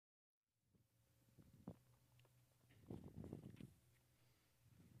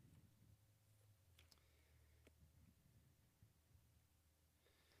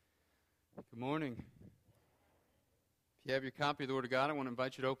Good morning. If you have your copy of the Word of God, I want to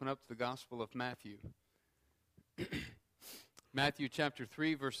invite you to open up to the Gospel of Matthew. Matthew chapter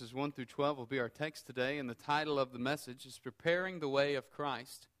 3, verses 1 through 12 will be our text today, and the title of the message is Preparing the Way of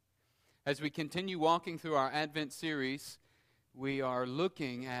Christ. As we continue walking through our Advent series, we are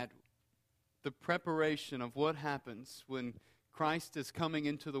looking at the preparation of what happens when Christ is coming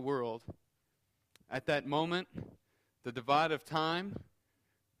into the world. At that moment, the divide of time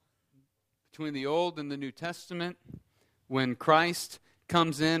between the Old and the New Testament, when Christ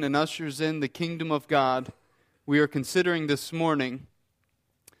comes in and ushers in the kingdom of God, we are considering this morning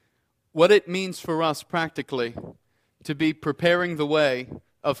what it means for us practically to be preparing the way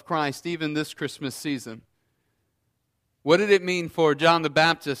of Christ even this Christmas season. What did it mean for John the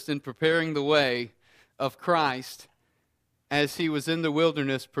Baptist in preparing the way of Christ as he was in the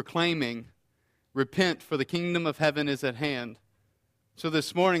wilderness proclaiming, "Repent, for the kingdom of heaven is at hand"? So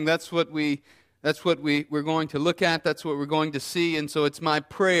this morning, that's what we're going to look at. That's what we're going to see. And so it's my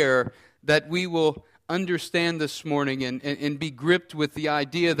prayer that we will understand this morning and be gripped with the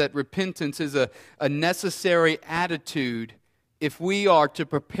idea that repentance is a necessary attitude if we are to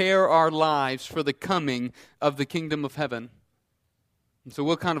prepare our lives for the coming of the kingdom of heaven. And so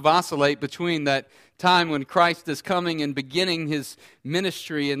we'll kind of oscillate between that time when Christ is coming and beginning His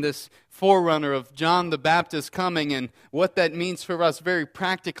ministry and this forerunner of John the Baptist coming and what that means for us very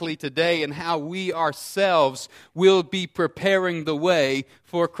practically today and how we ourselves will be preparing the way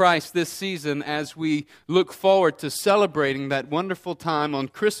for Christ this season as we look forward to celebrating that wonderful time on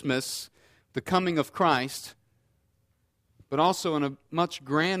Christmas, the coming of Christ, but also in a much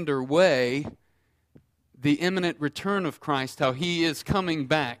grander way, the imminent return of Christ, how He is coming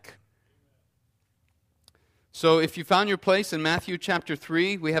back. So if you found your place in Matthew chapter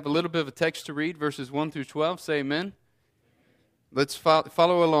 3, we have a little bit of a text to read, verses 1 through 12. Say amen. Let's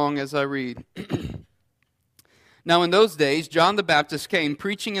follow along as I read. Now in those days, John the Baptist came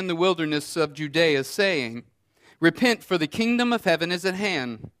preaching in the wilderness of Judea, saying, "Repent, for the kingdom of heaven is at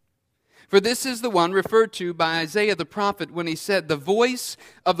hand." For this is the one referred to by Isaiah the prophet when he said, "The voice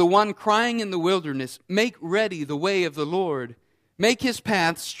of the one crying in the wilderness, make ready the way of the Lord, make His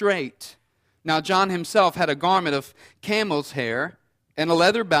path straight." Now John himself had a garment of camel's hair and a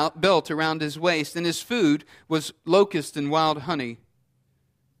leather belt around his waist, and his food was locust and wild honey.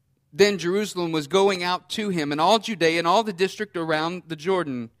 Then Jerusalem was going out to him, and all Judea and all the district around the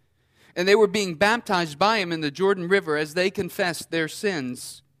Jordan. And they were being baptized by him in the Jordan River as they confessed their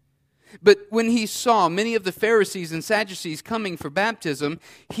sins. But when he saw many of the Pharisees and Sadducees coming for baptism,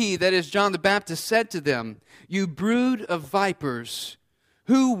 he, that is John the Baptist, said to them, "You brood of vipers,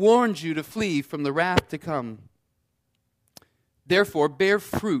 who warned you to flee from the wrath to come? Therefore bear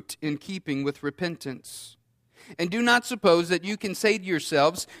fruit in keeping with repentance. And do not suppose that you can say to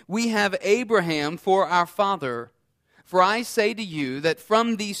yourselves, 'We have Abraham for our father.' For I say to you that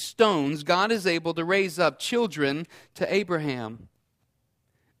from these stones God is able to raise up children to Abraham.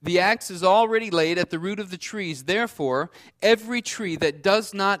 The axe is already laid at the root of the trees. Therefore, every tree that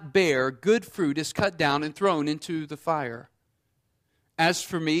does not bear good fruit is cut down and thrown into the fire. As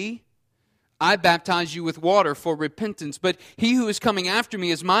for me, I baptize you with water for repentance, but he who is coming after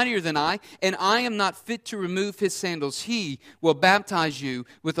me is mightier than I, and I am not fit to remove his sandals. He will baptize you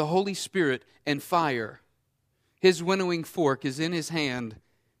with the Holy Spirit and fire. His winnowing fork is in his hand,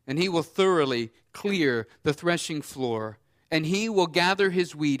 and he will thoroughly clear the threshing floor. And he will gather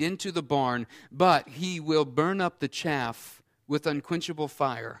his wheat into the barn, but he will burn up the chaff with unquenchable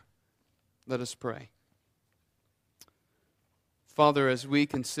fire." Let us pray. Father, as we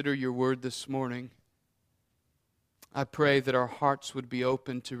consider your word this morning, I pray that our hearts would be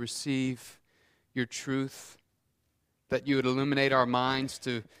open to receive your truth, that you would illuminate our minds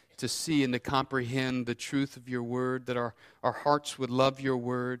to see and to comprehend the truth of your word, that our hearts would love your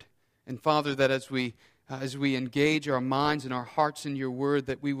word. And Father, that as we engage our minds and our hearts in your word,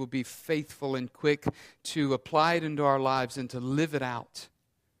 that we will be faithful and quick to apply it into our lives and to live it out.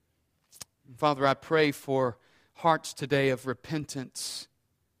 And Father, I pray for hearts today of repentance.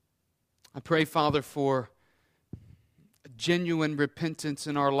 I pray, Father, for genuine repentance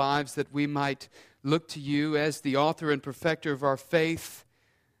in our lives, that we might look to you as the author and perfecter of our faith,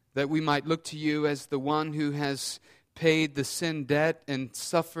 that we might look to you as the one who has paid the sin debt and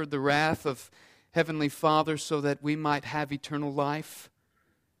suffered the wrath of Heavenly Father, so that we might have eternal life.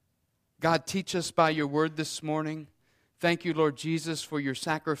 God, teach us by your word this morning. Thank you, Lord Jesus, for your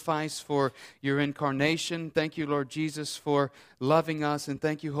sacrifice, for your incarnation. Thank you, Lord Jesus, for loving us. And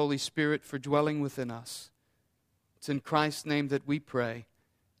thank you, Holy Spirit, for dwelling within us. It's in Christ's name that we pray.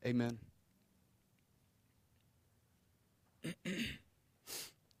 Amen.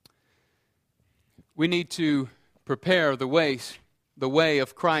 We need to prepare the way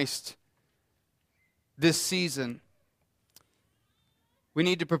of Christ this season. We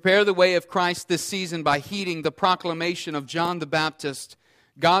need to prepare the way of Christ this season by heeding the proclamation of John the Baptist,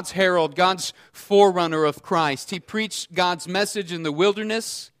 God's herald, God's forerunner of Christ. He preached God's message in the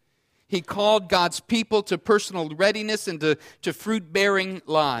wilderness. He called God's people to personal readiness and to fruit-bearing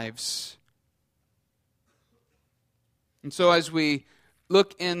lives. And so as we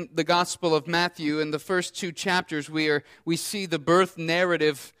look in the Gospel of Matthew, in the first 2 chapters, we see the birth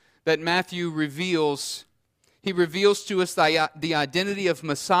narrative that Matthew reveals. He reveals to us the identity of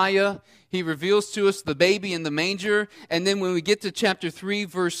Messiah. He reveals to us the baby in the manger. And then when we get to chapter 3,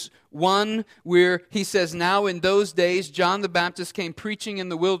 verse 1, where he says, "Now in those days, John the Baptist came preaching in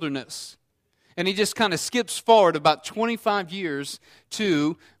the wilderness." And he just kind of skips forward about 25 years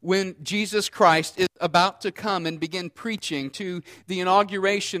to when Jesus Christ is about to come and begin preaching, to the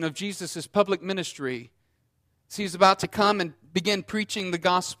inauguration of Jesus' public ministry. So he's about to come and begin preaching the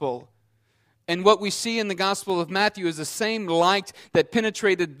gospel. And what we see in the Gospel of Matthew is the same light that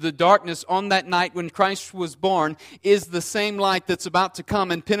penetrated the darkness on that night when Christ was born is the same light that's about to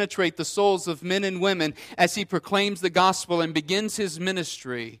come and penetrate the souls of men and women as he proclaims the gospel and begins his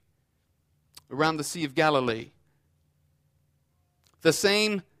ministry around the Sea of Galilee. The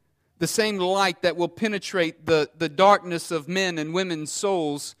same light that will penetrate the darkness of men and women's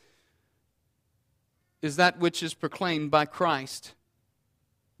souls is that which is proclaimed by Christ.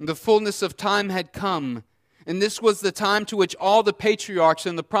 The fullness of time had come, and this was the time to which all the patriarchs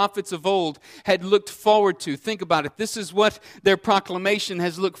and the prophets of old had looked forward to. Think about it. This is what their proclamation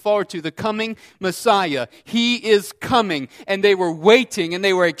has looked forward to, the coming Messiah. He is coming, and they were waiting, and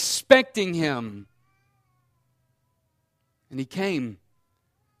they were expecting Him. And He came.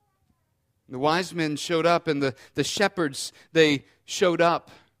 The wise men showed up, and the shepherds, they showed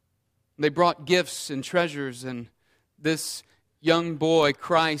up. They brought gifts and treasures, and this young boy,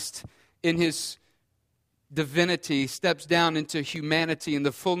 Christ, in His divinity, steps down into humanity, and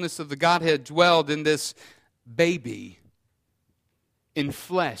the fullness of the Godhead dwelled in this baby in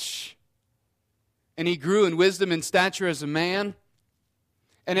flesh. And He grew in wisdom and stature as a man.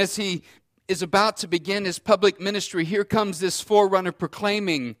 And as He is about to begin His public ministry, here comes this forerunner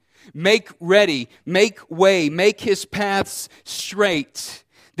proclaiming, "Make ready, make way, make His paths straight."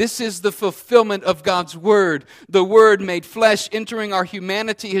 This is the fulfillment of God's Word. The Word made flesh, entering our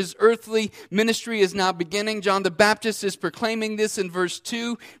humanity. His earthly ministry is now beginning. John the Baptist is proclaiming this in verse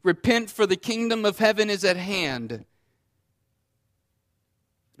 2. "Repent, for the kingdom of heaven is at hand."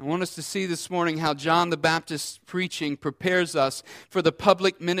 I want us to see this morning how John the Baptist's preaching prepares us for the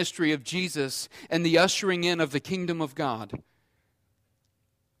public ministry of Jesus and the ushering in of the kingdom of God.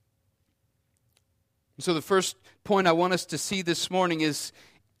 So the first point I want us to see this morning is,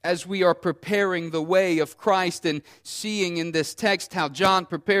 as we are preparing the way of Christ and seeing in this text how John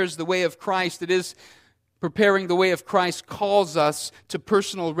prepares the way of Christ, it is preparing the way of Christ calls us to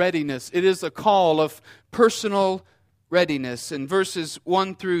personal readiness. It is a call of personal readiness. In verses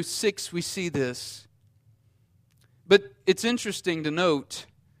 1 through 6 we see this. But it's interesting to note,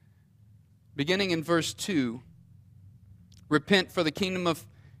 beginning in verse 2, "Repent, for the kingdom of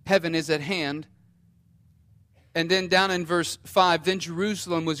heaven is at hand." And then down in verse 5, "Then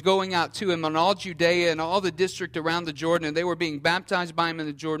Jerusalem was going out to him, and all Judea and all the district around the Jordan, and they were being baptized by him in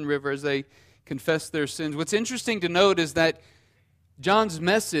the Jordan River as they confessed their sins." What's interesting to note is that John's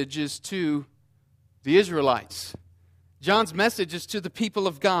message is to the Israelites. John's message is to the people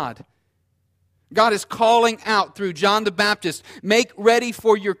of God. God is calling out through John the Baptist, "Make ready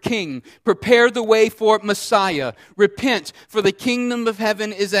for your king. Prepare the way for Messiah. Repent, for the kingdom of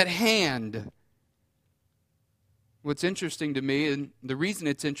heaven is at hand." What's interesting to me, and the reason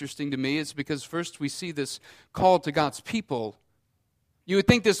it's interesting to me, is because first we see this call to God's people. You would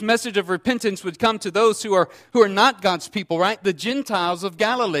think this message of repentance would come to those who are not God's people, right? The Gentiles of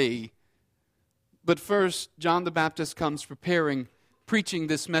Galilee. But first, John the Baptist comes preaching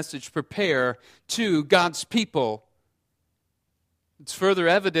this message, prepare, to God's people. It's further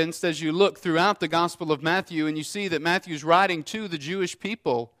evidenced as you look throughout the Gospel of Matthew, and you see that Matthew's writing to the Jewish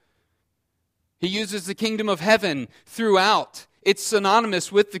people. He uses the kingdom of heaven throughout. It's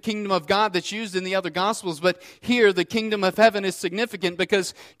synonymous with the kingdom of God that's used in the other Gospels. But here, the kingdom of heaven is significant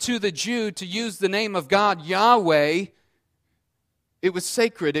because to the Jew, to use the name of God, Yahweh, it was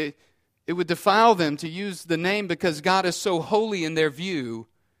sacred. It would defile them to use the name because God is so holy in their view.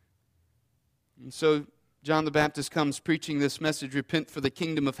 And so John the Baptist comes preaching this message, "Repent, for the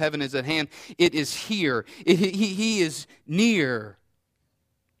kingdom of heaven is at hand." It is here. He is near.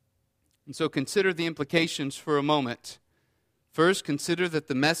 And so consider the implications for a moment. First, consider that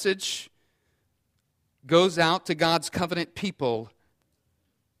the message goes out to God's covenant people.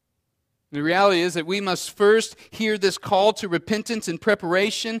 The reality is that we must first hear this call to repentance and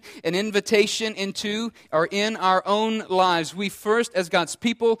preparation, an invitation into or in our own lives. We first, as God's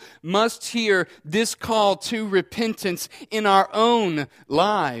people, must hear this call to repentance in our own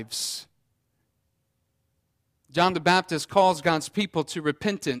lives. John the Baptist calls God's people to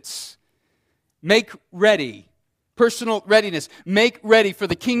repentance. Make ready. Personal readiness. Make ready, for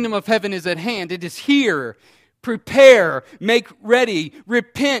the kingdom of heaven is at hand. It is here. Prepare. Make ready.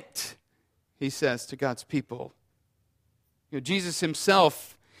 Repent, he says to God's people. Jesus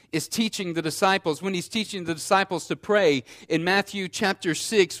himself is teaching the disciples, when he's teaching the disciples to pray in Matthew chapter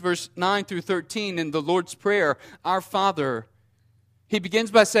 6, verse 9 through 13 in the Lord's Prayer, Our Father. He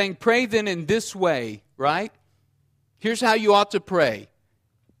begins by saying, pray then in this way, right? Here's how you ought to pray.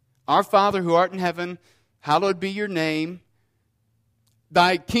 Our Father who art in heaven, hallowed be your name.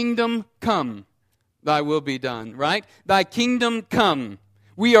 Thy kingdom come, thy will be done, right? Thy kingdom come.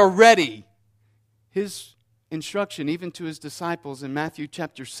 We are ready. His instruction, even to his disciples in Matthew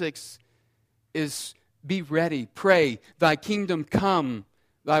chapter 6, is be ready. Pray, thy kingdom come,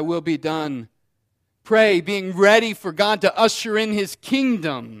 thy will be done. Pray, being ready for God to usher in his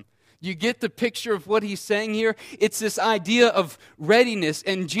kingdom. You get the picture of what he's saying here? It's this idea of readiness,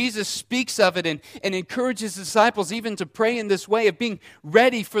 and Jesus speaks of it and encourages his disciples even to pray in this way of being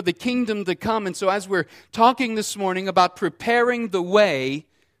ready for the kingdom to come. And so as we're talking this morning about preparing the way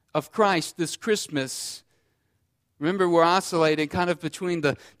of Christ this Christmas, remember we're oscillating kind of between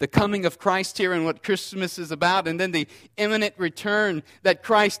the coming of Christ here and what Christmas is about, and then the imminent return that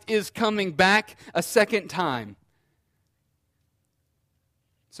Christ is coming back a second time.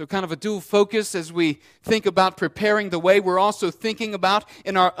 So kind of a dual focus as we think about preparing the way. We're also thinking about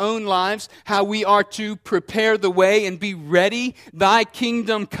in our own lives how we are to prepare the way and be ready. Thy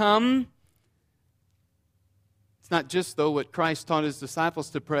kingdom come. It's not just, though, what Christ taught his disciples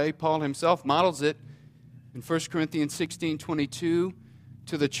to pray. Paul himself models it in 1 Corinthians 16:22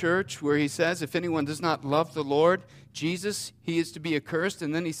 to the church, where he says, if anyone does not love the Lord Jesus, he is to be accursed.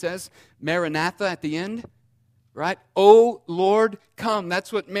 And then he says, Maranatha at the end. Right? O Lord, come.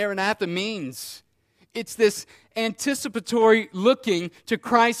 That's what Maranatha means. It's this anticipatory looking to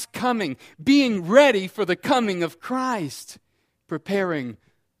Christ's coming, being ready for the coming of Christ, preparing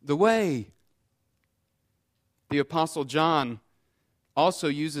the way. The Apostle John also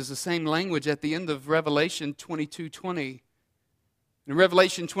uses the same language at the end of Revelation 22:20. In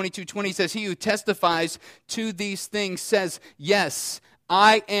Revelation 22:20 he says, he who testifies to these things says, yes,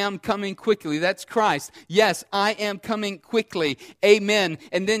 I am coming quickly. That's Christ. Yes, I am coming quickly. Amen.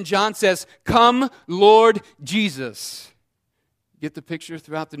 And then John says, come, Lord Jesus. Get the picture?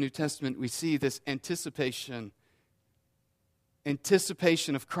 Throughout the New Testament, we see this anticipation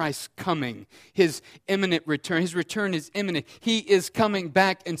of Christ's coming, his imminent return. His return is imminent. He is coming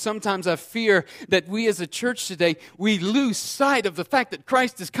back. And sometimes I fear that we as a church today, we lose sight of the fact that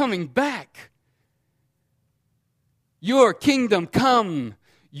Christ is coming back. Your kingdom come,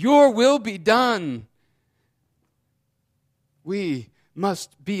 your will be done. We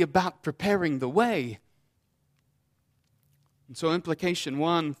must be about preparing the way. And so implication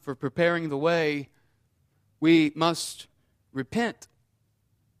one for preparing the way, we must repent.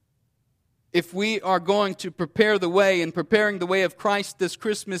 If we are going to prepare the way, and preparing the way of Christ this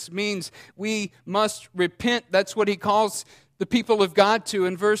Christmas means we must repent. That's what he calls the people of God to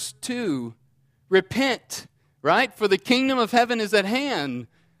in verse 2. Repent. Right? For the kingdom of heaven is at hand.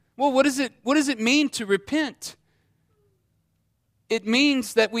 Well, what does it mean to repent? It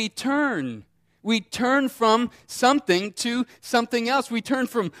means that we turn. We turn from something to something else. We turn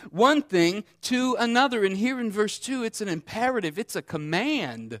from one thing to another. And here in verse 2, it's an imperative. It's a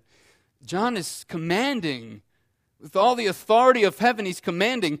command. John is commanding. With all the authority of heaven, he's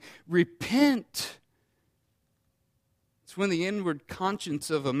commanding, repent. It's when the inward conscience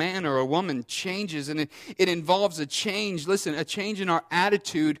of a man or a woman changes, and it involves a change, a change in our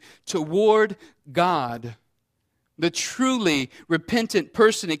attitude toward God. The truly repentant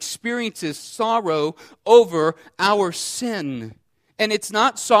person experiences sorrow over our sin. And it's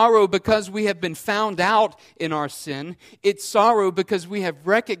not sorrow because we have been found out in our sin. It's sorrow because we have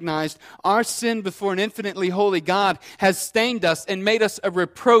recognized our sin before an infinitely holy God has stained us and made us a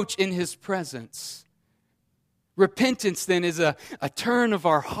reproach in his presence. Repentance, then, is a turn of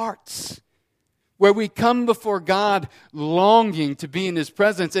our hearts, where we come before God longing to be in his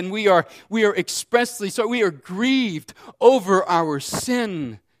presence, and we are expressly, so we are grieved over our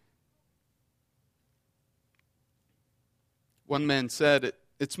sin. One man said,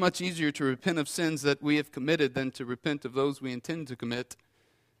 it's much easier to repent of sins that we have committed than to repent of those we intend to commit.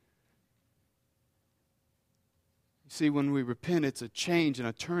 See, when we repent, it's a change and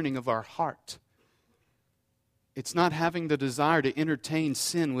a turning of our heart. It's not having the desire to entertain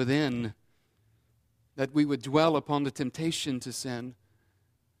sin within, that we would dwell upon the temptation to sin,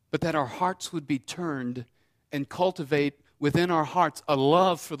 but that our hearts would be turned and cultivate within our hearts a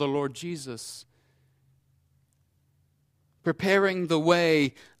love for the Lord Jesus. Preparing the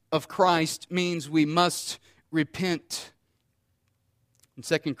way of Christ means we must repent. In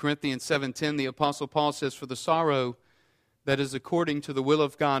 2 Corinthians 7:10, the Apostle Paul says, "For the sorrow that is according to the will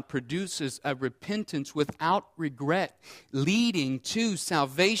of God produces a repentance without regret, leading to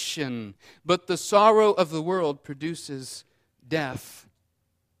salvation. But the sorrow of the world produces death."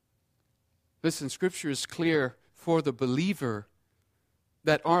 Listen, Scripture is clear for the believer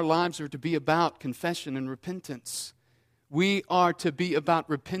that our lives are to be about confession and repentance. We are to be about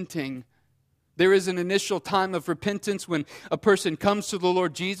repenting. There is an initial time of repentance when a person comes to the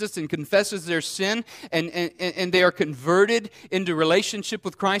Lord Jesus and confesses their sin and they are converted into relationship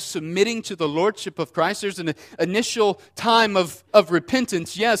with Christ, submitting to the Lordship of Christ. There's an initial time of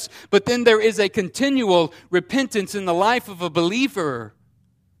repentance, yes, but then there is a continual repentance in the life of a believer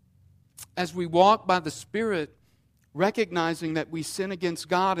as we walk by the Spirit, recognizing that we sin against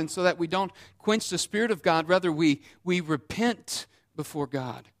God, and so that we don't quench the Spirit of God, rather we repent before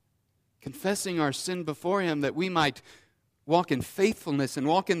God, confessing our sin before Him, that we might walk in faithfulness and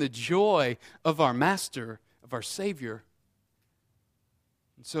walk in the joy of our Master, of our Savior.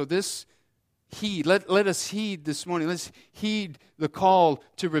 And so let us heed this morning. Let's heed the call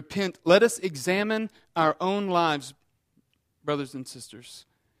to repent. Let us examine our own lives, brothers and sisters.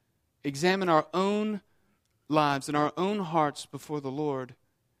 Examine our own lives and our own hearts before the Lord.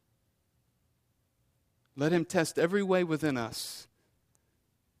 Let Him test every way within us,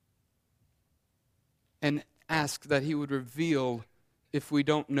 and ask that He would reveal, if we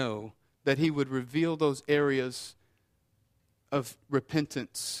don't know, that He would reveal those areas of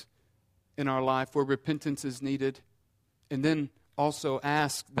repentance in our life where repentance is needed. And then also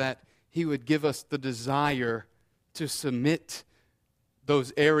ask that He would give us the desire to submit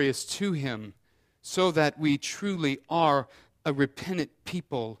those areas to Him, so that we truly are a repentant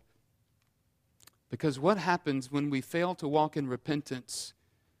people. Because what happens when we fail to walk in repentance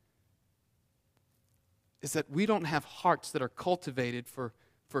is that we don't have hearts that are cultivated for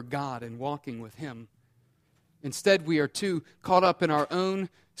God and walking with Him. Instead, we are too caught up in our own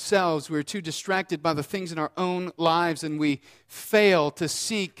selves. We're too distracted by the things in our own lives, and we fail to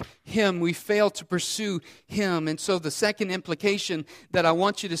seek Him. We fail to pursue Him. And so the second implication that I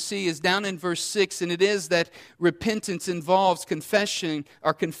want you to see is down in verse 6, and it is that repentance involves confessing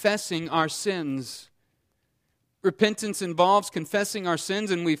our sins. Repentance involves confessing our sins,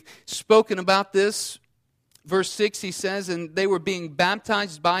 and we've spoken about this. Verse 6, he says, "And they were being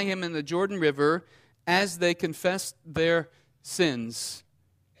baptized by Him in the Jordan River as they confessed their sins."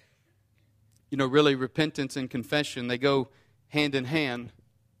 You know, really, repentance and confession, they go hand in hand.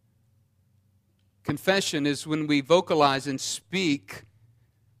 Confession is when we vocalize and speak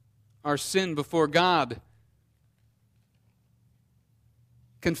our sin before God.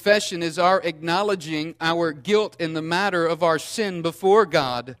 Confession is our acknowledging our guilt in the matter of our sin before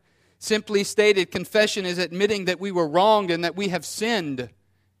God. Simply stated, confession is admitting that we were wronged and that we have sinned.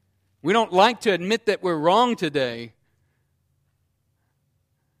 We don't like to admit that we're wrong today.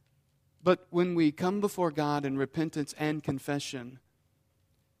 But when we come before God in repentance and confession,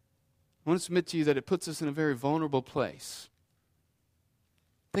 I want to submit to you that it puts us in a very vulnerable place.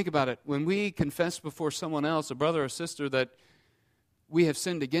 Think about it. When we confess before someone else, a brother or sister, that we have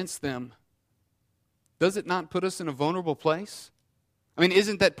sinned against them, does it not put us in a vulnerable place? I mean,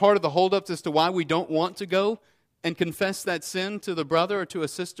 isn't that part of the holdup as to why we don't want to go and confess that sin to the brother or to a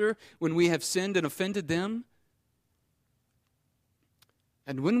sister when we have sinned and offended them?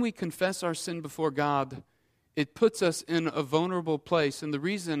 And when we confess our sin before God, it puts us in a vulnerable place. And the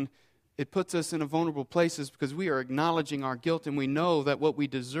reason it puts us in a vulnerable place is because we are acknowledging our guilt, and we know that what we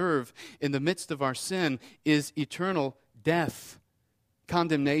deserve in the midst of our sin is eternal death,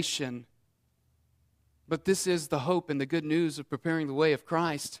 condemnation. But this is the hope and the good news of preparing the way of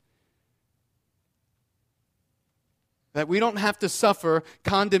Christ. That we don't have to suffer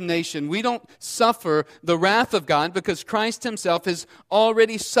condemnation. We don't suffer the wrath of God because Christ Himself has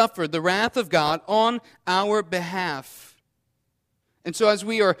already suffered the wrath of God on our behalf. And so as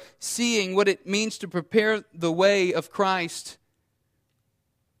we are seeing what it means to prepare the way of Christ,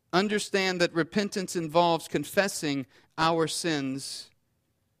 understand that repentance involves confessing our sins.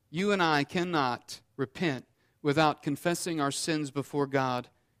 You and I cannot repent without confessing our sins before God.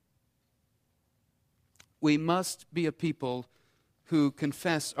 We must be a people who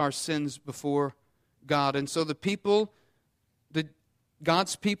confess our sins before God. And so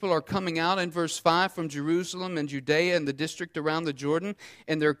God's people are coming out in verse 5 from Jerusalem and Judea and the district around the Jordan,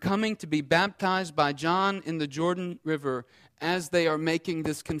 and they're coming to be baptized by John in the Jordan River as they are making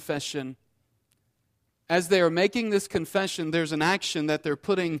this confession. As they are making this confession, there's an action that they're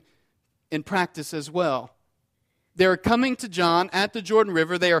putting in practice as well. They're coming to John at the Jordan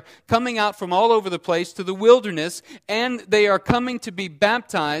River. They are coming out from all over the place to the wilderness, and they are coming to be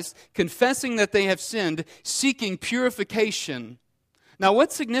baptized, confessing that they have sinned, seeking purification. Now,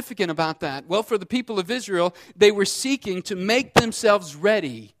 what's significant about that? Well, for the people of Israel, they were seeking to make themselves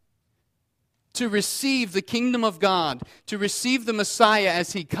ready to receive the kingdom of God, to receive the Messiah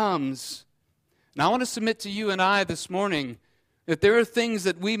as He comes. Now, I want to submit to you and I this morning that there are things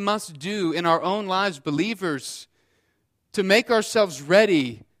that we must do in our own lives, believers, to make ourselves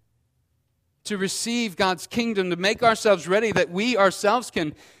ready to receive God's kingdom, to make ourselves ready that we ourselves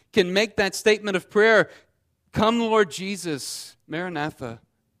can make that statement of prayer, "Come, Lord Jesus, Maranatha."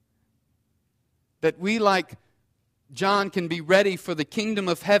 That we, like John, can be ready for the kingdom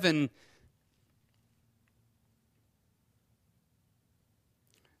of heaven.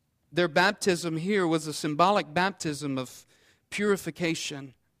 Their baptism here was a symbolic baptism of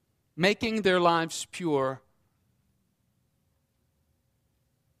purification, making their lives pure.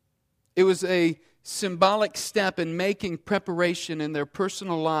 It was a symbolic step in making preparation in their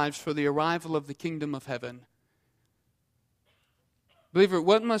personal lives for the arrival of the kingdom of heaven. Believer,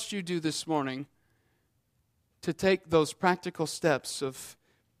 what must you do this morning to take those practical steps of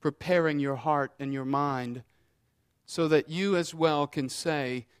preparing your heart and your mind so that you as well can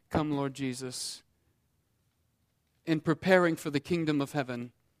say, "Come, Lord Jesus," in preparing for the kingdom of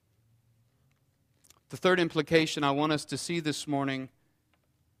heaven? The third implication I want us to see this morning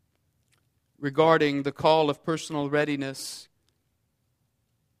regarding the call of personal readiness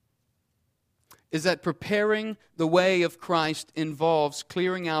is that preparing the way of Christ involves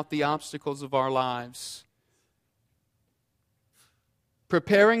clearing out the obstacles of our lives.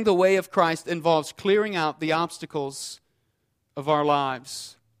 Preparing the way of Christ involves clearing out the obstacles of our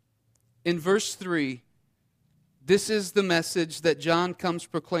lives. In verse 3, this is the message that John comes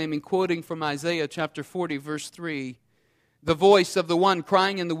proclaiming, quoting from Isaiah chapter 40, verse 3. The voice of the one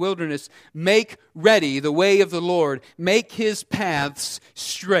crying in the wilderness, "Make ready the way of the Lord, make His paths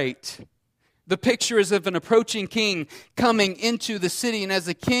straight." The picture is of an approaching king coming into the city, and as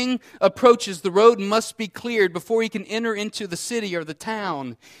the king approaches, the road must be cleared before he can enter into the city or the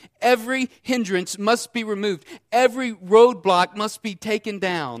town. Every hindrance must be removed. Every roadblock must be taken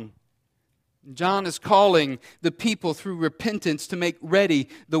down. John is calling the people through repentance to make ready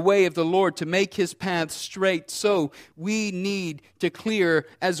the way of the Lord, to make His path straight. So we need to clear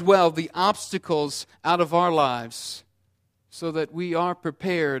as well the obstacles out of our lives so that we are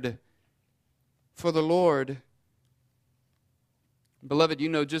prepared for the Lord. Beloved, you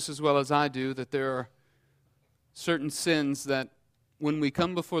know just as well as I do that there are certain sins that when we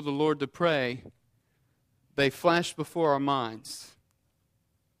come before the Lord to pray, they flash before our minds.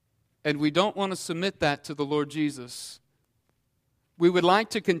 And we don't want to submit that to the Lord Jesus. We would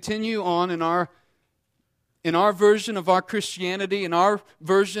like to continue on in our version of our Christianity, in our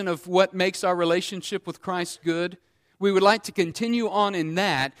version of what makes our relationship with Christ good. We would like to continue on in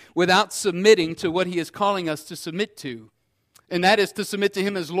that without submitting to what He is calling us to submit to. And that is to submit to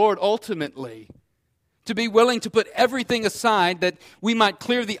Him as Lord ultimately. To be willing to put everything aside that we might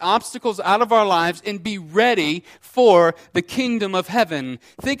clear the obstacles out of our lives and be ready for the kingdom of heaven.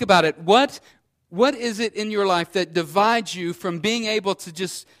 Think about it. What is it in your life that divides you from being able to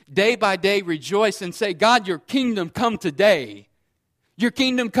just day by day rejoice and say, "God, your kingdom come today. Your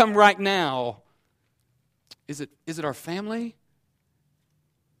kingdom come right now"? Is it our family?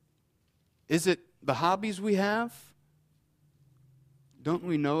 Is it the hobbies we have? Don't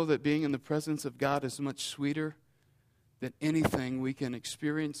we know that being in the presence of God is much sweeter than anything we can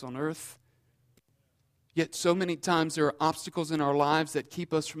experience on earth? Yet so many times there are obstacles in our lives that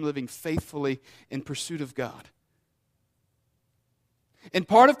keep us from living faithfully in pursuit of God. And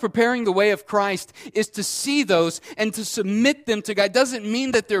part of preparing the way of Christ is to see those and to submit them to God. It doesn't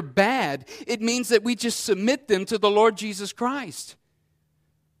mean that they're bad. It means that we just submit them to the Lord Jesus Christ.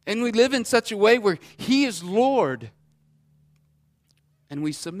 And we live in such a way where He is Lord. And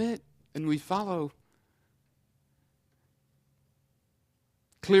we submit and we follow.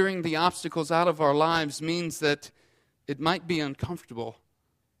 Clearing the obstacles out of our lives means that it might be uncomfortable.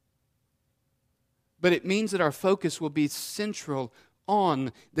 But it means that our focus will be central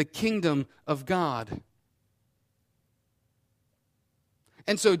on the kingdom of God.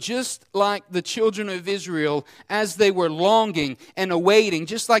 And so just like the children of Israel, as they were longing and awaiting,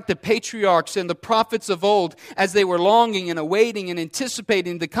 just like the patriarchs and the prophets of old, as they were longing and awaiting and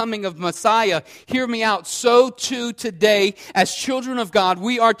anticipating the coming of Messiah, hear me out, so too today, as children of God,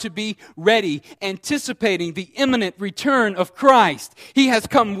 we are to be ready, anticipating the imminent return of Christ. He has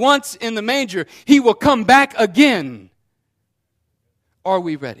come once in the manger. He will come back again. Are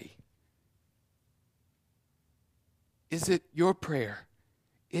we ready? Is it your prayer?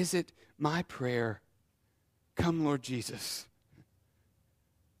 Is it my prayer? Come, Lord Jesus.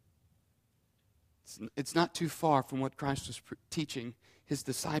 It's not too far from what Christ was teaching his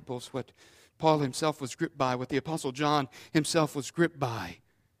disciples, what Paul himself was gripped by, what the Apostle John himself was gripped by.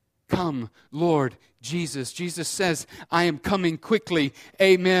 Come, Lord Jesus. Jesus says, I am coming quickly.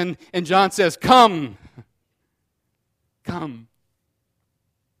 Amen. And John says, come. Come.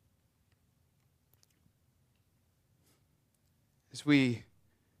 As we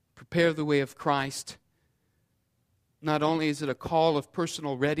prepare the way of Christ, not only is it a call of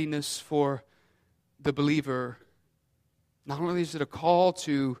personal readiness for the believer, not only is it a call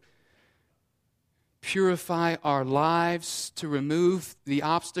to purify our lives, to remove the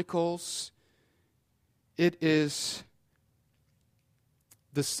obstacles, it is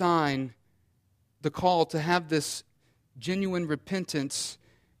the sign, the call to have this genuine repentance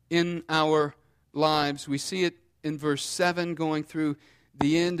in our lives. We see it in verse 7 going through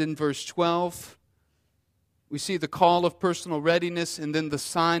the end in verse 12. We see the call of personal readiness and then the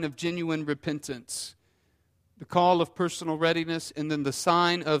sign of genuine repentance. The call of personal readiness and then the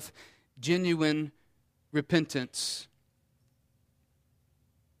sign of genuine repentance.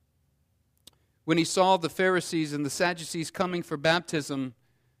 When he saw the Pharisees and the Sadducees coming for baptism,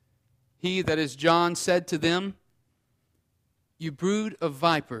 he, that is John, said to them, You brood of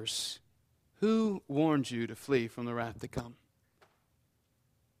vipers, who warned you to flee from the wrath to come?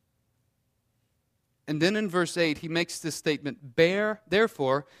 And then in verse 8, he makes this statement,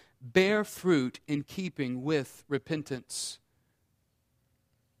 Therefore, bear fruit in keeping with repentance.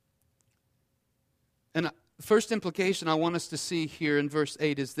 And the first implication I want us to see here in verse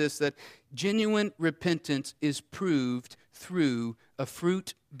 8 is this, that genuine repentance is proved through a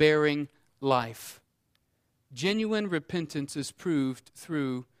fruit-bearing life. Genuine repentance is proved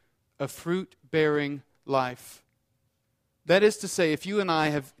through a fruit-bearing life. That is to say, if you and I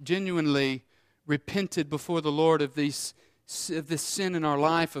have genuinely repented before the Lord of this sin in our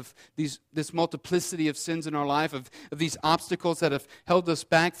life, of this multiplicity of sins in our life, of these obstacles that have held us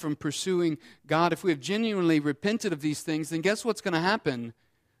back from pursuing God, if we have genuinely repented of these things, then guess what's going to happen?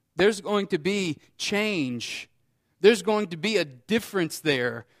 There's going to be change. There's going to be a difference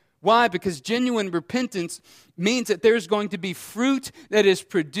there. Why? Because genuine repentance means that there's going to be fruit that is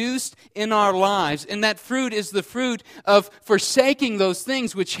produced in our lives. And that fruit is the fruit of forsaking those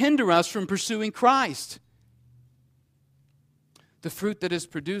things which hinder us from pursuing Christ. The fruit that is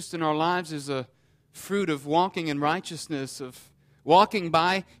produced in our lives is a fruit of walking in righteousness, of walking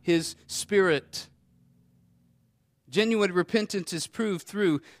by His Spirit. Genuine repentance is proved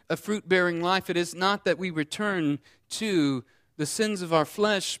through a fruit-bearing life. It is not that we return to the sins of our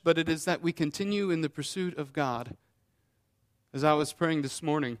flesh, but it is that we continue in the pursuit of God. As I was praying this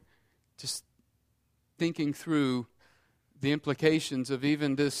morning, just thinking through the implications of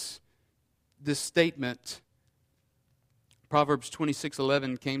even this statement, Proverbs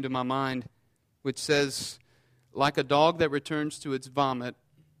 26:11 came to my mind, which says, like a dog that returns to its vomit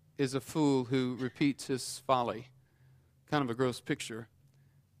is a fool who repeats his folly. Kind of a gross picture.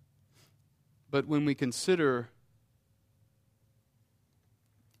 But when we consider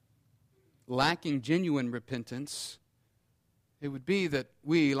lacking genuine repentance, it would be that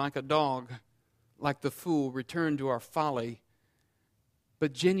we, like a dog, like the fool, return to our folly.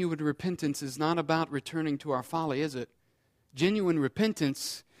 But genuine repentance is not about returning to our folly, is it? Genuine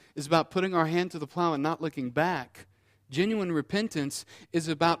repentance is about putting our hand to the plow and not looking back. Genuine repentance is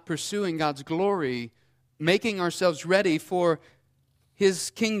about pursuing God's glory, making ourselves ready for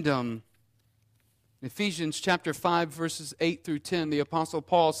His kingdom. In Ephesians chapter 5, verses 8 through 10, the Apostle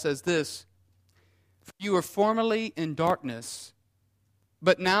Paul says this, For you were formerly in darkness,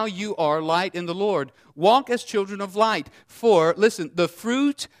 but now you are light in the Lord. Walk as children of light. For, listen, the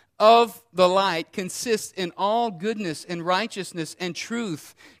fruit of the light consists in all goodness and righteousness and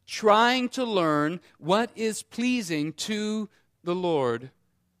truth, trying to learn what is pleasing to the Lord.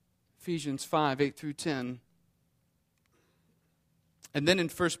 Ephesians 5, 8 through 10. And then in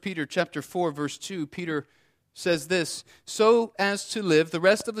 1 Peter chapter 4, verse 2, Peter says this, So as to live the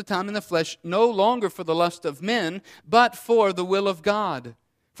rest of the time in the flesh, no longer for the lust of men, but for the will of God.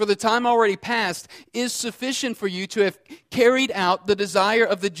 for the time already past is sufficient for you to have carried out the desire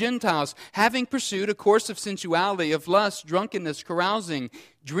of the Gentiles, having pursued a course of sensuality, of lust, drunkenness, carousing,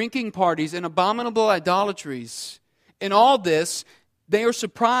 drinking parties, and abominable idolatries. In all this, they are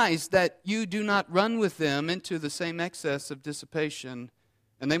surprised that you do not run with them into the same excess of dissipation,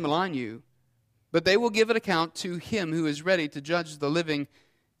 and they malign you. But they will give an account to Him who is ready to judge the living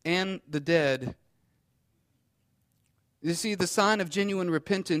and the dead. You see, the sign of genuine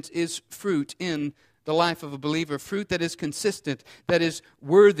repentance is fruit in the life of a believer, fruit that is consistent, that is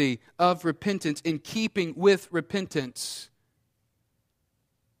worthy of repentance, in keeping with repentance.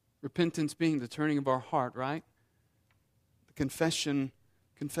 Repentance being the turning of our heart, right? The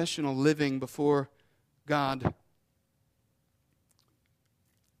confessional living before God.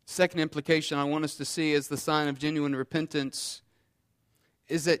 Second implication I want us to see as the sign of genuine repentance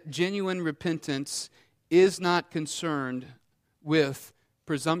is that genuine repentance is not concerned with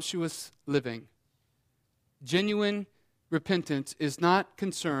presumptuous living. Genuine repentance is not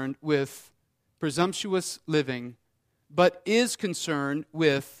concerned with presumptuous living, but is concerned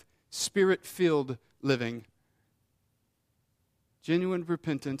with Spirit-filled living. Genuine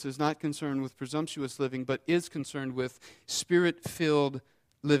repentance is not concerned with presumptuous living, but is concerned with Spirit-filled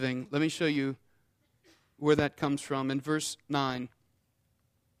living. Let me show you where that comes from. In verse 9,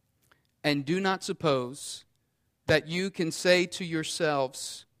 and do not suppose that you can say to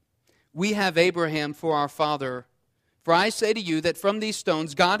yourselves, we have Abraham for our father. For I say to you that from these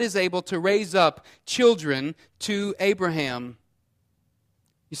stones God is able to raise up children to Abraham.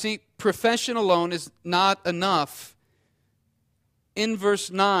 You see, profession alone is not enough. In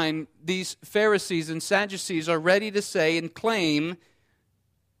verse 9, these Pharisees and Sadducees are ready to say and claim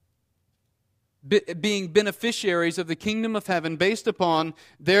being beneficiaries of the kingdom of heaven based upon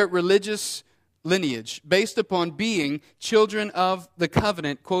their religious lineage, based upon being children of the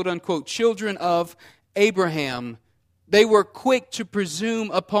covenant, quote unquote, children of Abraham. They were quick to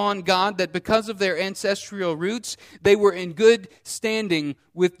presume upon God that because of their ancestral roots, they were in good standing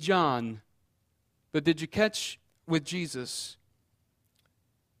with John. But did you catch with Jesus?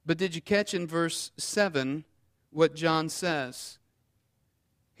 But did you catch in verse 7 what John says?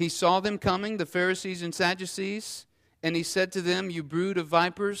 He saw them coming, the Pharisees and Sadducees, and he said to them, you brood of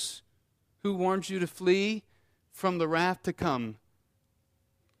vipers, who warns you to flee from the wrath to come?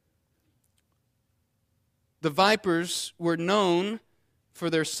 The vipers were known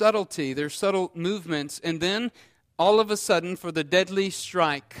for their subtlety, their subtle movements, and then all of a sudden for the deadly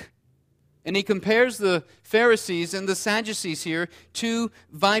strike. And he compares the Pharisees and the Sadducees here to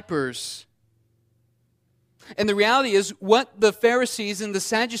vipers. And the reality is, what the Pharisees and the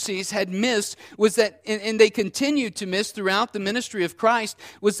Sadducees had missed was that, and they continued to miss throughout the ministry of Christ,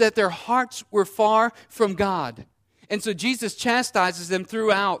 was that their hearts were far from God. And so Jesus chastises them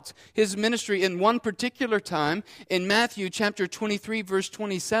throughout His ministry. In one particular time, in Matthew chapter 23, verse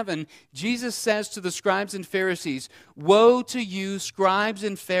 27, Jesus says to the scribes and Pharisees, woe to you, scribes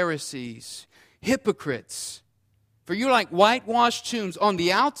and Pharisees, hypocrites! For you're like whitewashed tombs. On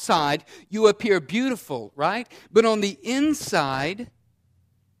the outside, you appear beautiful, right? But on the inside,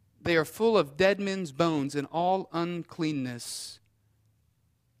 they are full of dead men's bones and all uncleanness.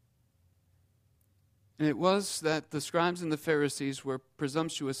 And it was that the scribes and the Pharisees were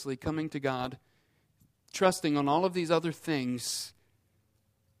presumptuously coming to God, trusting on all of these other things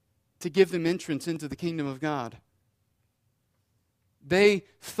to give them entrance into the kingdom of God. They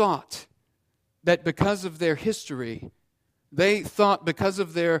thought that because of their history, they thought because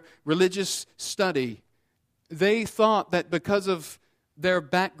of their religious study, they thought that because of their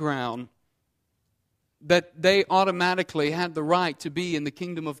background, that they automatically had the right to be in the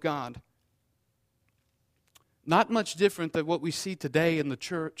kingdom of God. Not much different than what we see today in the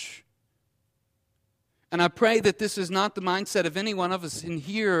church. And I pray that this is not the mindset of any one of us in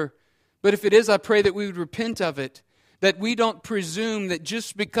here, but if it is, I pray that we would repent of it. That we don't presume that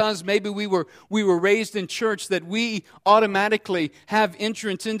just because maybe we were raised in church that we automatically have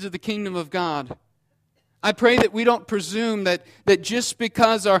entrance into the kingdom of God. I pray that we don't presume that just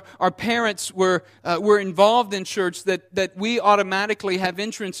because our parents were involved in church that we automatically have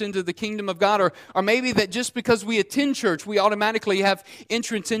entrance into the kingdom of God, or maybe that just because we attend church we automatically have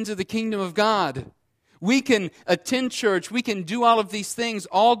entrance into the kingdom of God. We can attend church, we can do all of these things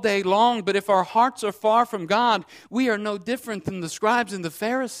all day long, but if our hearts are far from God, we are no different than the scribes and the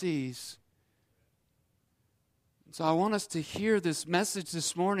Pharisees. So I want us to hear this message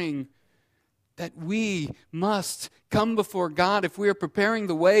this morning that we must come before God. If we are preparing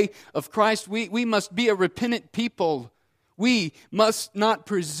the way of Christ, we must be a repentant people. We must not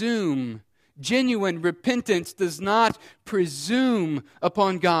presume Genuine repentance does not presume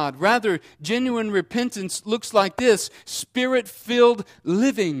upon God. Rather, genuine repentance looks like this: Spirit-filled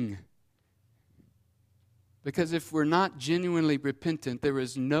living. Because if we're not genuinely repentant, there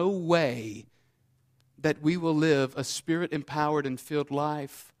is no way that we will live a Spirit-empowered and filled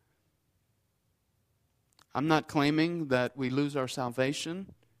life. I'm not claiming that we lose our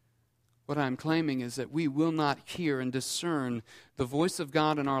salvation. What I'm claiming is that we will not hear and discern the voice of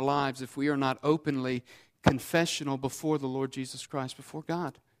God in our lives if we are not openly confessional before the Lord Jesus Christ, before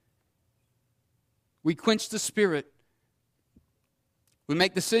God. We quench the Spirit. We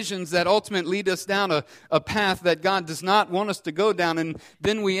make decisions that ultimately lead us down a path that God does not want us to go down, and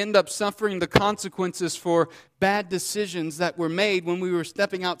then we end up suffering the consequences for bad decisions that were made when we were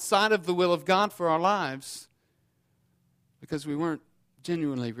stepping outside of the will of God for our lives because we weren't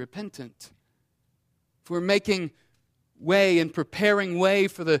genuinely repentant. If we're making way and preparing way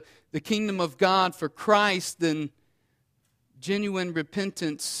for the kingdom of God, for Christ, then genuine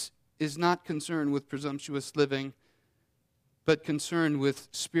repentance is not concerned with presumptuous living, but concerned with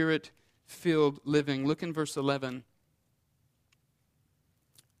Spirit-filled living. Look in verse 11.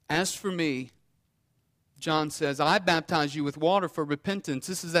 As for me, John says, I baptize you with water for repentance.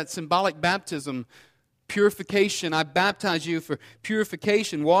 This is that symbolic baptism, purification. I baptize you for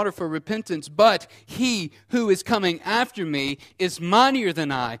purification, water for repentance. But he who is coming after me is mightier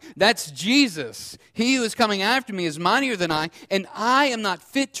than I. That's Jesus. He who is coming after me is mightier than I, and I am not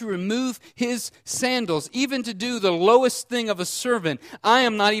fit to remove his sandals, even to do the lowest thing of a servant. I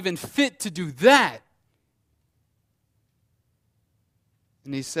am not even fit to do that.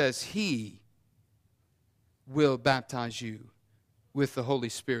 And he says, he will baptize you with the Holy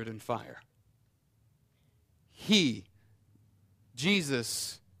Spirit and fire. He,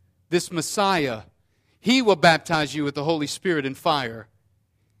 Jesus, this Messiah, he will baptize you with the Holy Spirit and fire.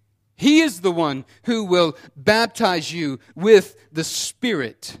 He is the one who will baptize you with the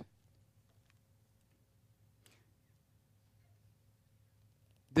Spirit.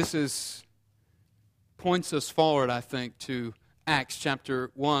 This points us forward, I think, to Acts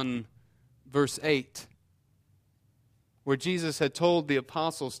chapter 1, verse 8, where Jesus had told the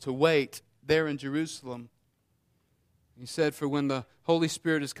apostles to wait there in Jerusalem. He said, for when the Holy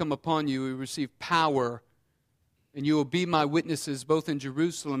Spirit has come upon you, you will receive power, and you will be my witnesses both in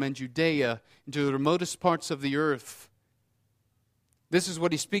Jerusalem and Judea, and to the remotest parts of the earth. This is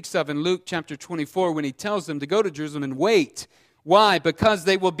what he speaks of in Luke chapter 24 when he tells them to go to Jerusalem and wait. Why? Because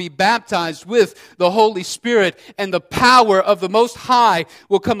they will be baptized with the Holy Spirit, and the power of the Most High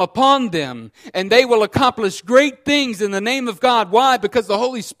will come upon them, and they will accomplish great things in the name of God. Why? Because the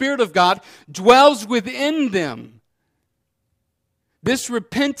Holy Spirit of God dwells within them. This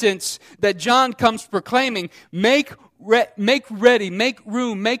repentance that John comes proclaiming, make ready, make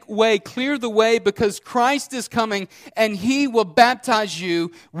room, make way, clear the way, because Christ is coming and he will baptize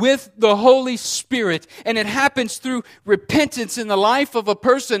you with the Holy Spirit. And it happens through repentance in the life of a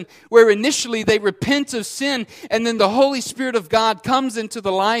person, where initially they repent of sin, and then the Holy Spirit of God comes into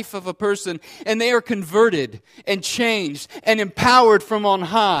the life of a person, and they are converted and changed and empowered from on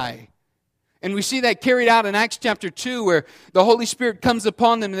high. And we see that carried out in Acts chapter 2, where the Holy Spirit comes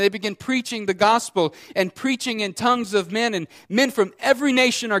upon them and they begin preaching the gospel and preaching in tongues of men. And men from every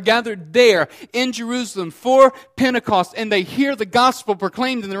nation are gathered there in Jerusalem for Pentecost, and they hear the gospel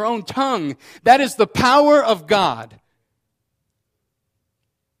proclaimed in their own tongue. That is the power of God.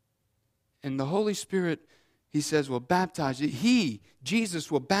 And the Holy Spirit, he says, will baptize you. He, Jesus,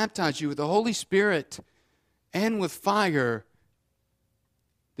 will baptize you with the Holy Spirit and with fire.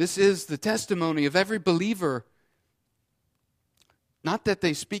 This is the testimony of every believer. Not that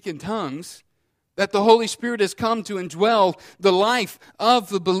they speak in tongues, that the Holy Spirit has come to indwell the life of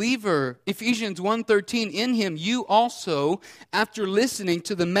the believer. Ephesians 1:13, in him you also, after listening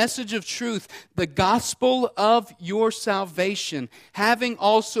to the message of truth, the gospel of your salvation, having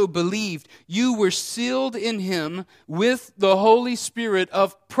also believed, you were sealed in him with the Holy Spirit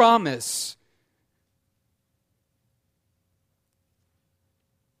of promise.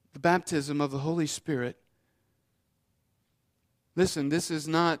 The baptism of the Holy Spirit. Listen, this is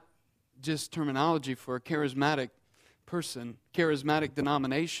not just terminology for a charismatic person, charismatic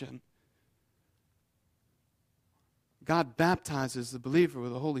denomination. God baptizes the believer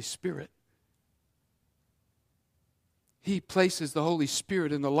with the Holy Spirit. He places the Holy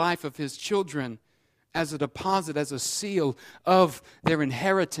Spirit in the life of his children as a deposit, as a seal of their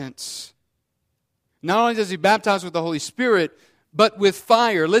inheritance. Not only does he baptize with the Holy Spirit, but with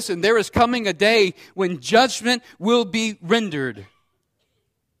fire. Listen, there is coming a day when judgment will be rendered.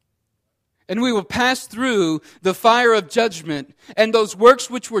 And we will pass through the fire of judgment. And those works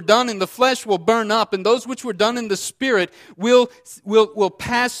which were done in the flesh will burn up. And those which were done in the Spirit will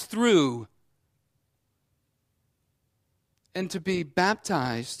pass through. And to be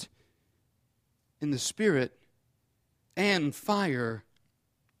baptized in the Spirit and fire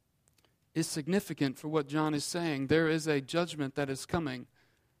is significant for what John is saying. There is a judgment that is coming.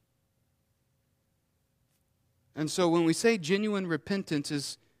 And so when we say genuine repentance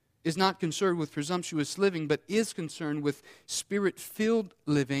is not concerned with presumptuous living, but is concerned with Spirit-filled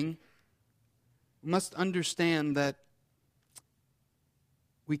living, we must understand that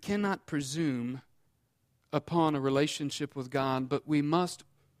we cannot presume upon a relationship with God, but we must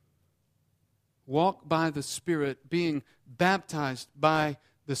walk by the Spirit, being baptized by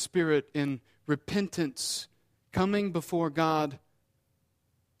the Spirit in repentance, coming before God,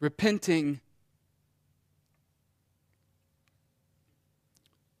 repenting.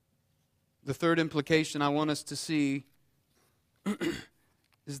 The third implication I want us to see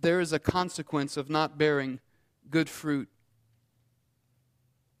is there is a consequence of not bearing good fruit.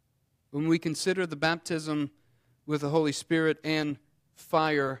 When we consider the baptism with the Holy Spirit and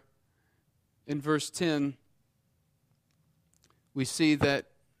fire, in verse 10, we see that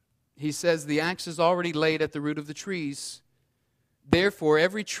he says, the axe is already laid at the root of the trees. Therefore,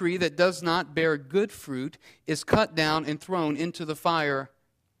 every tree that does not bear good fruit is cut down and thrown into the fire.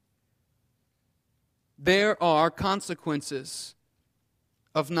 There are consequences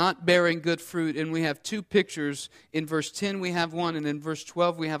of not bearing good fruit, and we have two pictures. In verse 10 we have one, and in verse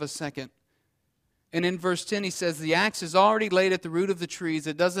 12 we have a second. And in verse 10 he says, the axe is already laid at the root of the trees.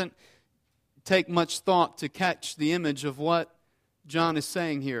 It doesn't take much thought to catch the image of what John is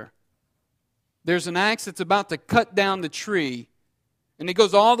saying here. There's an axe that's about to cut down the tree, and it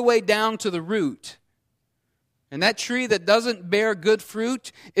goes all the way down to the root. And that tree that doesn't bear good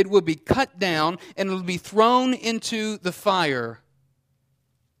fruit, it will be cut down and it will be thrown into the fire.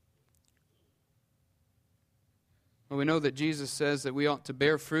 Well, we know that Jesus says that we ought to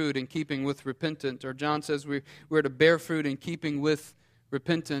bear fruit in keeping with repentance. Or John says we're to bear fruit in keeping with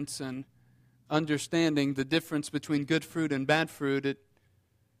repentance and understanding the difference between good fruit and bad fruit.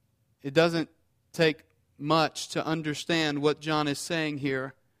 It doesn't take much to understand what John is saying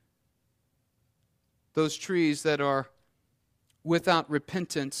here. Those trees that are without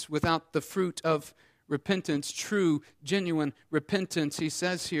repentance, without the fruit of repentance, true, genuine repentance, he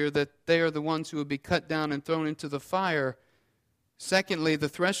says here that they are the ones who will be cut down and thrown into the fire. Secondly, the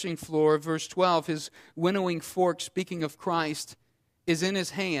threshing floor, verse 12, his winnowing fork, speaking of Christ, is in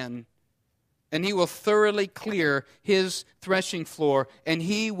his hand. And he will thoroughly clear his threshing floor, and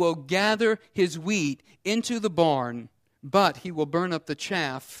he will gather his wheat into the barn, but he will burn up the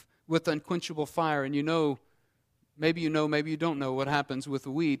chaff with unquenchable fire. And maybe you don't know what happens with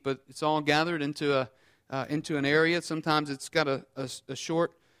the wheat, but it's all gathered into an area. Sometimes it's got a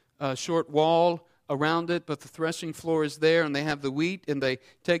short wall around it, but the threshing floor is there, and they have the wheat, and they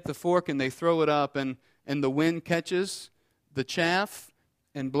take the fork and they throw it up, and the wind catches the chaff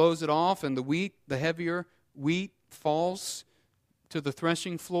and blows it off, and the heavier wheat falls to the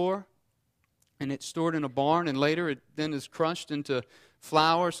threshing floor, and it's stored in a barn, and later it then is crushed into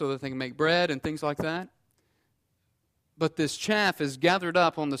flour so that they can make bread and things like that. But this chaff is gathered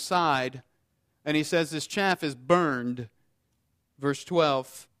up on the side, and he says this chaff is burned. Verse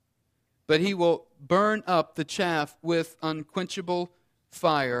 12. But he will burn up the chaff with unquenchable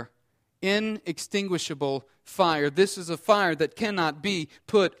fire, inextinguishable fire. This is a fire that cannot be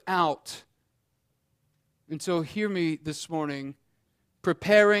put out. And so hear me this morning.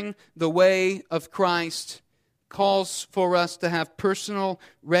 Preparing the way of Christ calls for us to have personal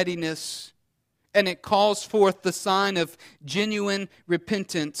readiness, and it calls forth the sign of genuine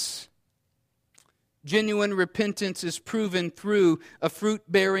repentance. Genuine repentance is proven through a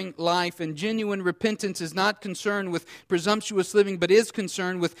fruit-bearing life, and genuine repentance is not concerned with presumptuous living, but is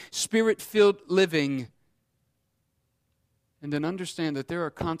concerned with Spirit-filled living. And then understand that there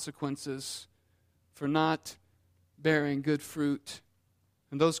are consequences for not bearing good fruit.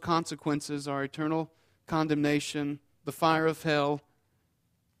 And those consequences are eternal condemnation. The fire of hell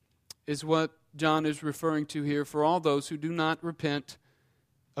is what John is referring to here for all those who do not repent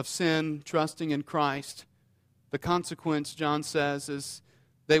of sin, trusting in Christ. The consequence, John says, is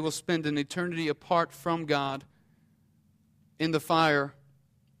they will spend an eternity apart from God in the fire,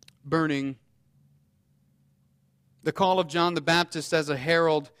 burning. The call of John the Baptist as a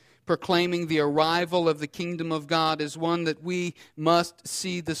herald proclaiming the arrival of the kingdom of God is one that we must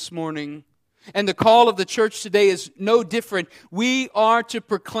see this morning. And the call of the church today is no different. We are to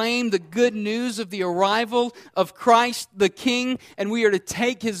proclaim the good news of the arrival of Christ the King, and we are to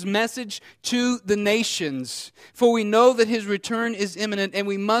take His message to the nations. For we know that His return is imminent, and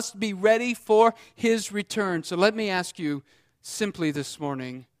we must be ready for His return. So let me ask you simply this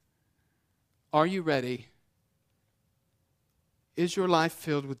morning, are you ready? Is your life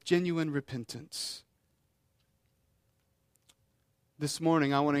filled with genuine repentance? This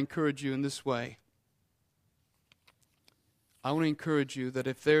morning, I want to encourage you in this way. I want to encourage you that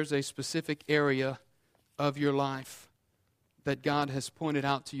if there's a specific area of your life that God has pointed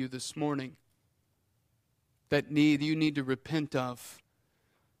out to you this morning, that you need to repent of,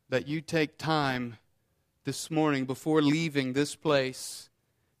 that you take time this morning before leaving this place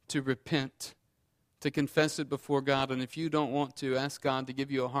to repent, to confess it before God. And if you don't want to, ask God to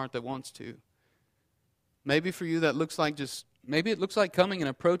give you a heart that wants to. Maybe for you that looks like maybe it looks like coming and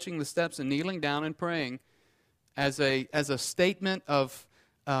approaching the steps and kneeling down and praying as a statement of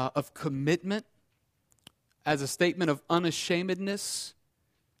commitment, as a statement of unashamedness,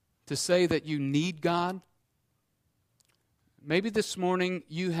 to say that you need God. Maybe this morning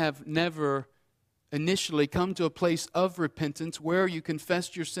you have never initially come to a place of repentance where you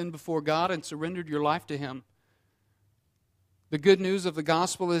confessed your sin before God and surrendered your life to Him. The good news of the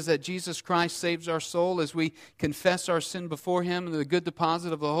gospel is that Jesus Christ saves our soul as we confess our sin before Him, and the good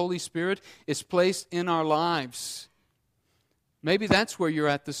deposit of the Holy Spirit is placed in our lives. Maybe that's where you're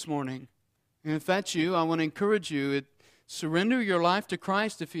at this morning. And if that's you, I want to encourage you, surrender your life to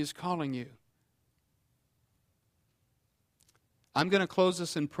Christ if He is calling you. I'm going to close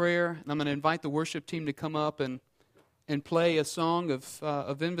this in prayer, and I'm going to invite the worship team to come up and play a song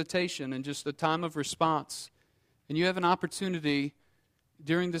of invitation and just a time of response. And you have an opportunity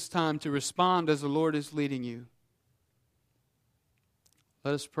during this time to respond as the Lord is leading you.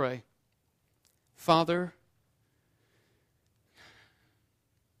 Let us pray. Father,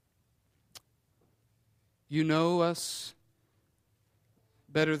 you know us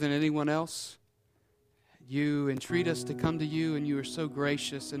better than anyone else. You entreat us to come to you, and you are so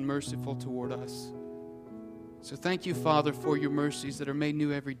gracious and merciful toward us. So thank you, Father, for your mercies that are made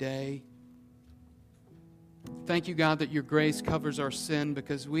new every day. Thank you, God, that your grace covers our sin,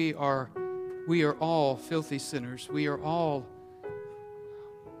 because we are all filthy sinners. We are all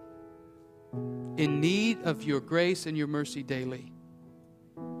in need of your grace and your mercy daily.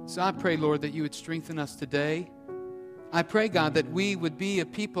 So I pray, Lord, that you would strengthen us today. I pray, God, that we would be a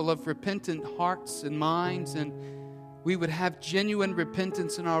people of repentant hearts and minds, and we would have genuine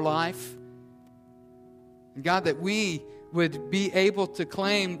repentance in our life. And God, that we would be able to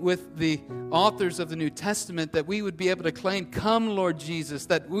claim with the authors of the New Testament, that we would be able to claim, come, Lord Jesus,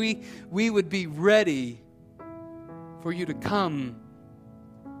 that we would be ready for you to come.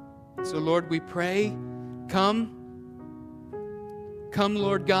 So, Lord, we pray, come. Come,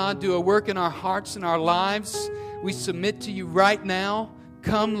 Lord God, do a work in our hearts and our lives. We submit to you right now.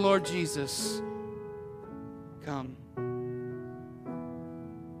 Come, Lord Jesus. Come.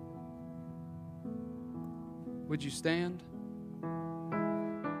 Would you stand?